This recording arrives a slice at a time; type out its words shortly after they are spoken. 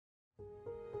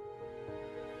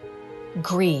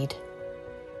Greed.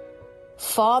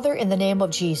 Father, in the name of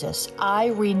Jesus, I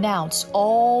renounce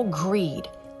all greed,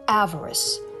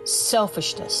 avarice,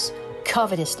 selfishness,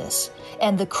 covetousness,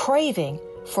 and the craving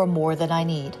for more than I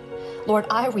need. Lord,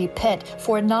 I repent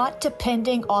for not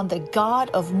depending on the God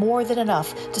of more than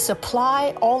enough to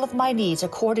supply all of my needs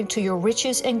according to your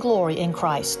riches and glory in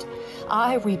Christ.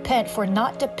 I repent for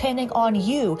not depending on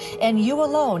you and you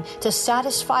alone to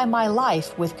satisfy my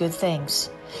life with good things.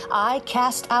 I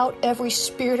cast out every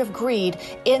spirit of greed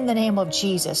in the name of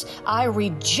Jesus. I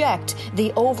reject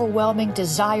the overwhelming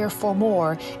desire for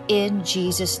more in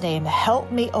Jesus' name.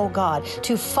 Help me, O God,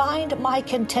 to find my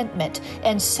contentment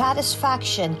and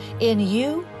satisfaction in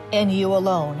you and you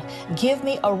alone. Give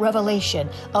me a revelation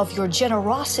of your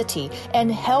generosity and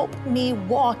help me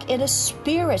walk in a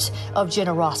spirit of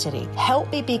generosity. Help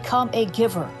me become a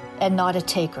giver and not a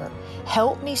taker.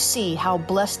 Help me see how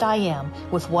blessed I am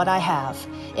with what I have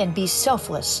and be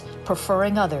selfless,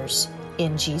 preferring others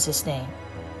in Jesus' name.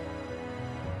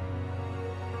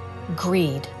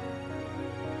 Greed.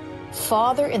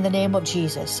 Father, in the name of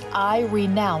Jesus, I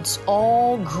renounce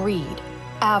all greed,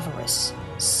 avarice,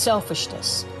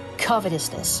 selfishness,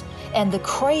 covetousness, and the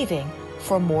craving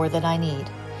for more than I need.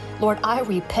 Lord, I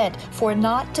repent for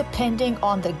not depending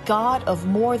on the God of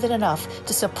more than enough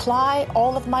to supply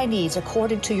all of my needs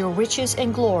according to your riches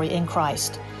and glory in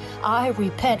Christ. I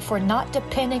repent for not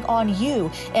depending on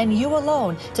you and you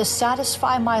alone to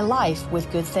satisfy my life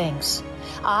with good things.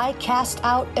 I cast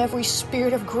out every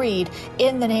spirit of greed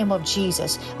in the name of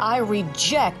Jesus. I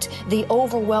reject the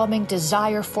overwhelming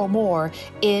desire for more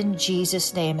in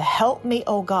Jesus' name. Help me,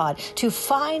 O God, to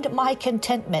find my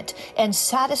contentment and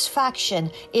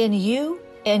satisfaction in you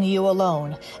and you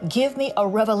alone. Give me a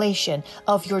revelation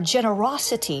of your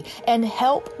generosity and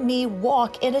help me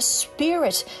walk in a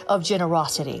spirit of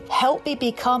generosity. Help me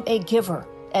become a giver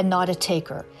and not a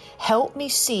taker. Help me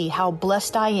see how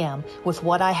blessed I am with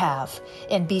what I have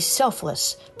and be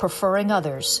selfless, preferring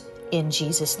others in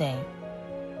Jesus' name.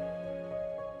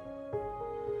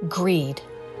 Greed.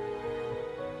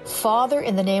 Father,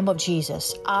 in the name of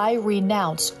Jesus, I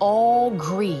renounce all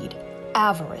greed,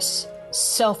 avarice,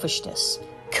 selfishness,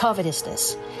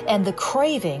 covetousness, and the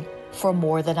craving for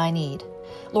more than I need.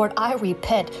 Lord, I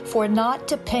repent for not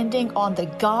depending on the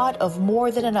God of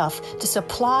more than enough to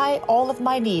supply all of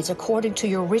my needs according to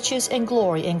your riches and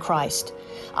glory in Christ.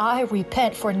 I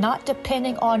repent for not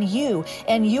depending on you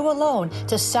and you alone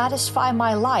to satisfy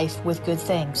my life with good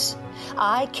things.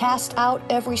 I cast out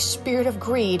every spirit of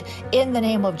greed in the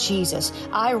name of Jesus.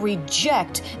 I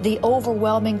reject the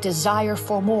overwhelming desire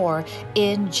for more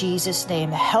in Jesus'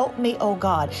 name. Help me, O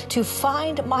God, to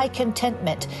find my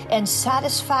contentment and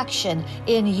satisfaction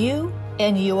in you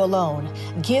and you alone.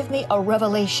 Give me a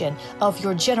revelation of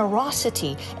your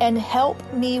generosity and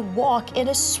help me walk in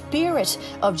a spirit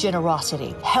of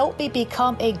generosity. Help me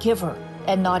become a giver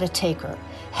and not a taker.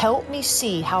 Help me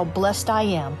see how blessed I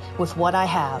am with what I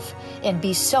have and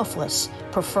be selfless,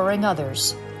 preferring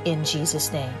others in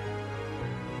Jesus' name.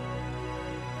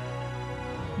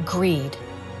 Greed.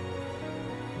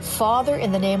 Father,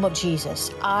 in the name of Jesus,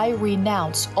 I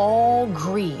renounce all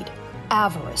greed,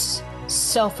 avarice,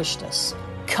 selfishness,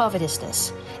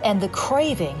 covetousness, and the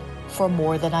craving for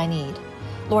more than I need.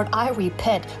 Lord, I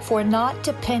repent for not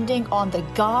depending on the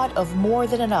God of more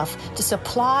than enough to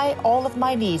supply all of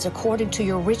my needs according to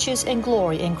your riches and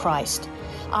glory in Christ.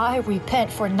 I repent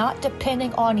for not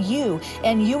depending on you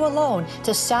and you alone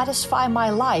to satisfy my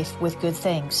life with good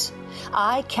things.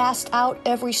 I cast out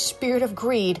every spirit of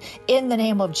greed in the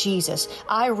name of Jesus.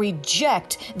 I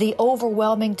reject the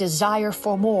overwhelming desire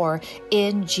for more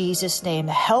in Jesus' name.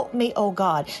 Help me, O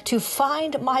God, to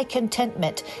find my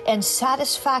contentment and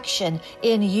satisfaction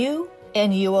in you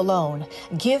and you alone.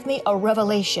 Give me a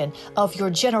revelation of your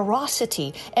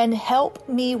generosity and help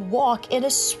me walk in a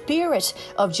spirit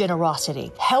of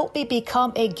generosity. Help me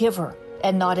become a giver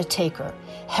and not a taker.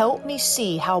 Help me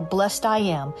see how blessed I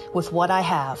am with what I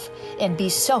have and be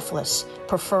selfless,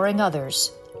 preferring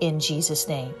others in Jesus'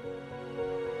 name.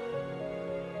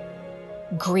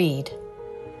 Greed.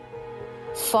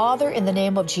 Father, in the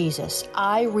name of Jesus,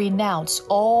 I renounce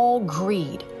all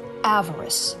greed,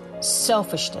 avarice,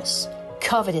 selfishness,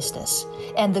 covetousness,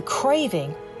 and the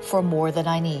craving for more than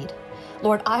I need.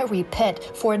 Lord, I repent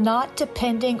for not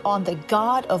depending on the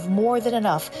God of more than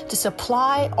enough to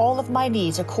supply all of my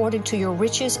needs according to your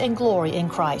riches and glory in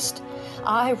Christ.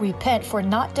 I repent for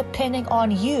not depending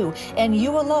on you and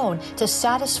you alone to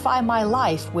satisfy my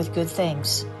life with good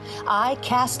things. I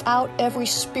cast out every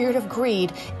spirit of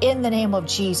greed in the name of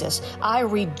Jesus. I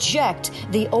reject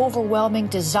the overwhelming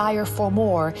desire for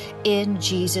more in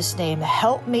Jesus' name.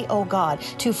 Help me, O God,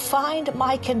 to find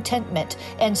my contentment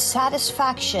and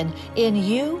satisfaction in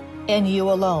you and you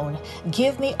alone.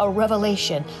 Give me a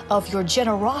revelation of your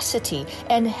generosity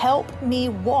and help me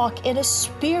walk in a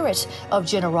spirit of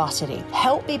generosity.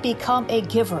 Help me become a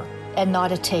giver and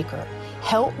not a taker.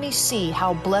 Help me see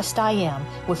how blessed I am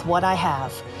with what I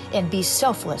have and be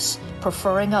selfless,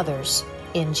 preferring others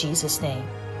in Jesus' name.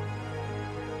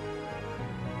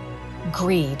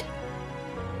 Greed.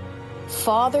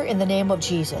 Father, in the name of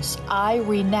Jesus, I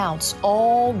renounce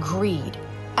all greed,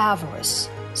 avarice,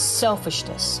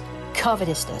 selfishness,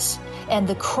 covetousness, and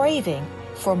the craving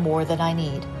for more than I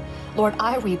need. Lord,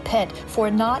 I repent for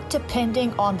not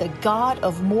depending on the God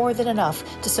of more than enough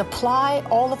to supply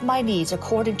all of my needs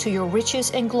according to your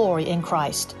riches and glory in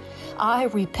Christ. I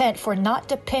repent for not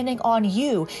depending on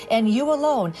you and you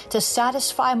alone to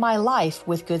satisfy my life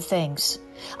with good things.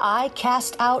 I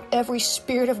cast out every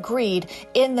spirit of greed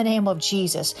in the name of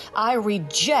Jesus. I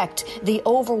reject the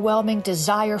overwhelming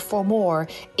desire for more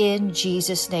in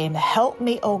Jesus' name. Help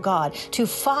me, O God, to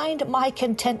find my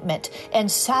contentment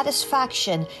and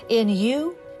satisfaction in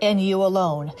you and you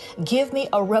alone. Give me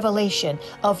a revelation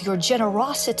of your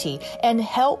generosity and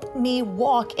help me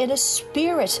walk in a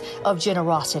spirit of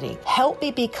generosity. Help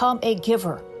me become a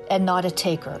giver and not a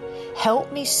taker.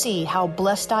 Help me see how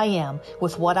blessed I am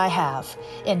with what I have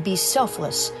and be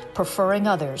selfless, preferring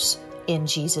others in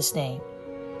Jesus' name.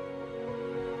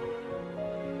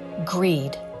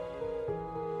 Greed.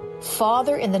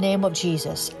 Father, in the name of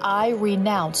Jesus, I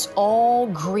renounce all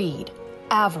greed,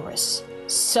 avarice,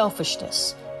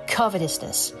 selfishness,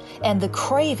 covetousness, and the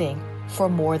craving for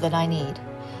more than I need.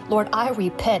 Lord, I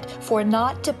repent for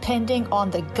not depending on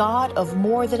the God of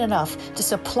more than enough to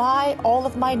supply all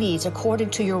of my needs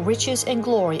according to your riches and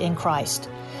glory in Christ.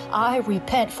 I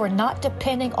repent for not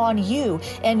depending on you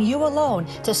and you alone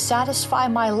to satisfy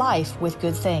my life with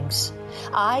good things.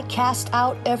 I cast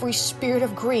out every spirit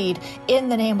of greed in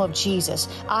the name of Jesus.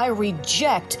 I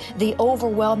reject the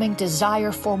overwhelming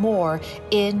desire for more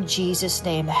in Jesus'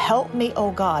 name. Help me,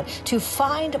 O God, to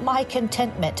find my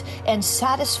contentment and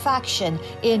satisfaction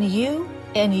in you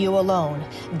and you alone.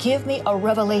 Give me a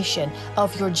revelation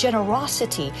of your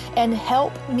generosity and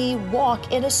help me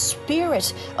walk in a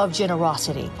spirit of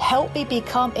generosity. Help me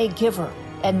become a giver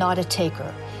and not a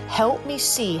taker. Help me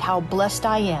see how blessed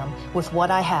I am with what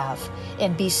I have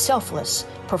and be selfless,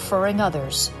 preferring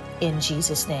others in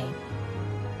Jesus' name.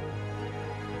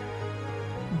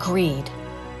 Greed.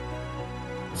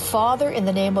 Father, in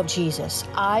the name of Jesus,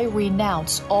 I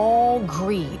renounce all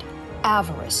greed,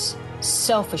 avarice,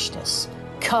 selfishness,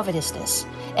 covetousness,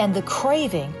 and the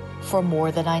craving for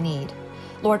more than I need.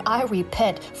 Lord, I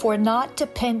repent for not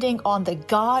depending on the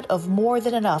God of more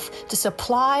than enough to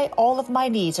supply all of my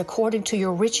needs according to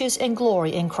your riches and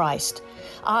glory in Christ.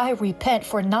 I repent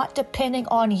for not depending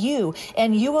on you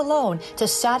and you alone to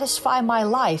satisfy my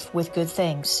life with good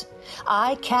things.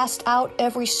 I cast out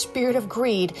every spirit of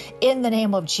greed in the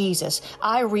name of Jesus.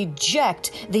 I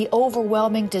reject the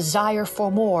overwhelming desire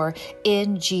for more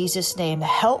in Jesus' name.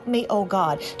 Help me, O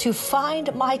God, to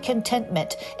find my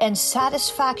contentment and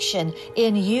satisfaction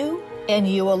in you and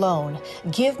you alone.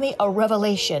 Give me a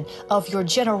revelation of your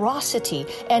generosity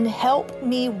and help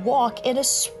me walk in a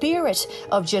spirit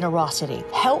of generosity.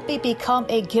 Help me become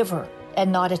a giver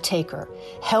and not a taker.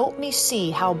 Help me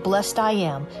see how blessed I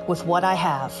am with what I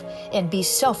have and be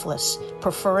selfless,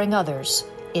 preferring others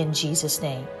in Jesus'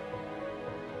 name.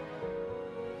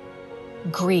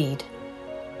 Greed.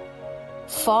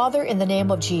 Father, in the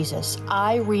name of Jesus,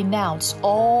 I renounce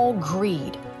all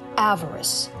greed,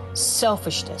 avarice,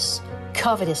 selfishness,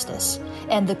 covetousness,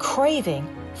 and the craving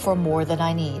for more than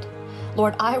I need.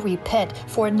 Lord, I repent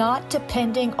for not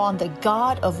depending on the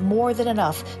God of more than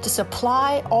enough to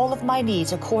supply all of my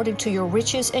needs according to your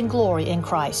riches and glory in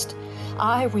Christ.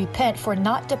 I repent for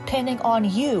not depending on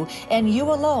you and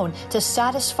you alone to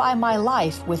satisfy my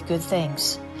life with good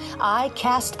things. I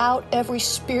cast out every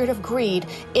spirit of greed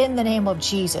in the name of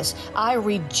Jesus. I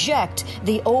reject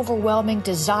the overwhelming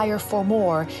desire for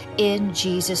more in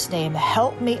Jesus' name.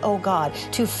 Help me, O God,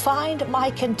 to find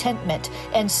my contentment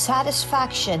and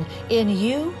satisfaction in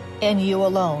you and you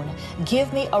alone.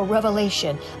 Give me a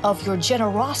revelation of your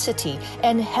generosity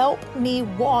and help me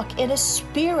walk in a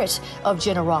spirit of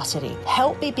generosity.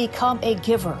 Help me become a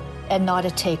giver and not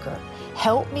a taker.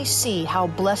 Help me see how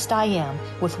blessed I am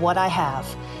with what I have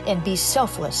and be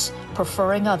selfless,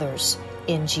 preferring others.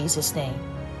 In Jesus' name.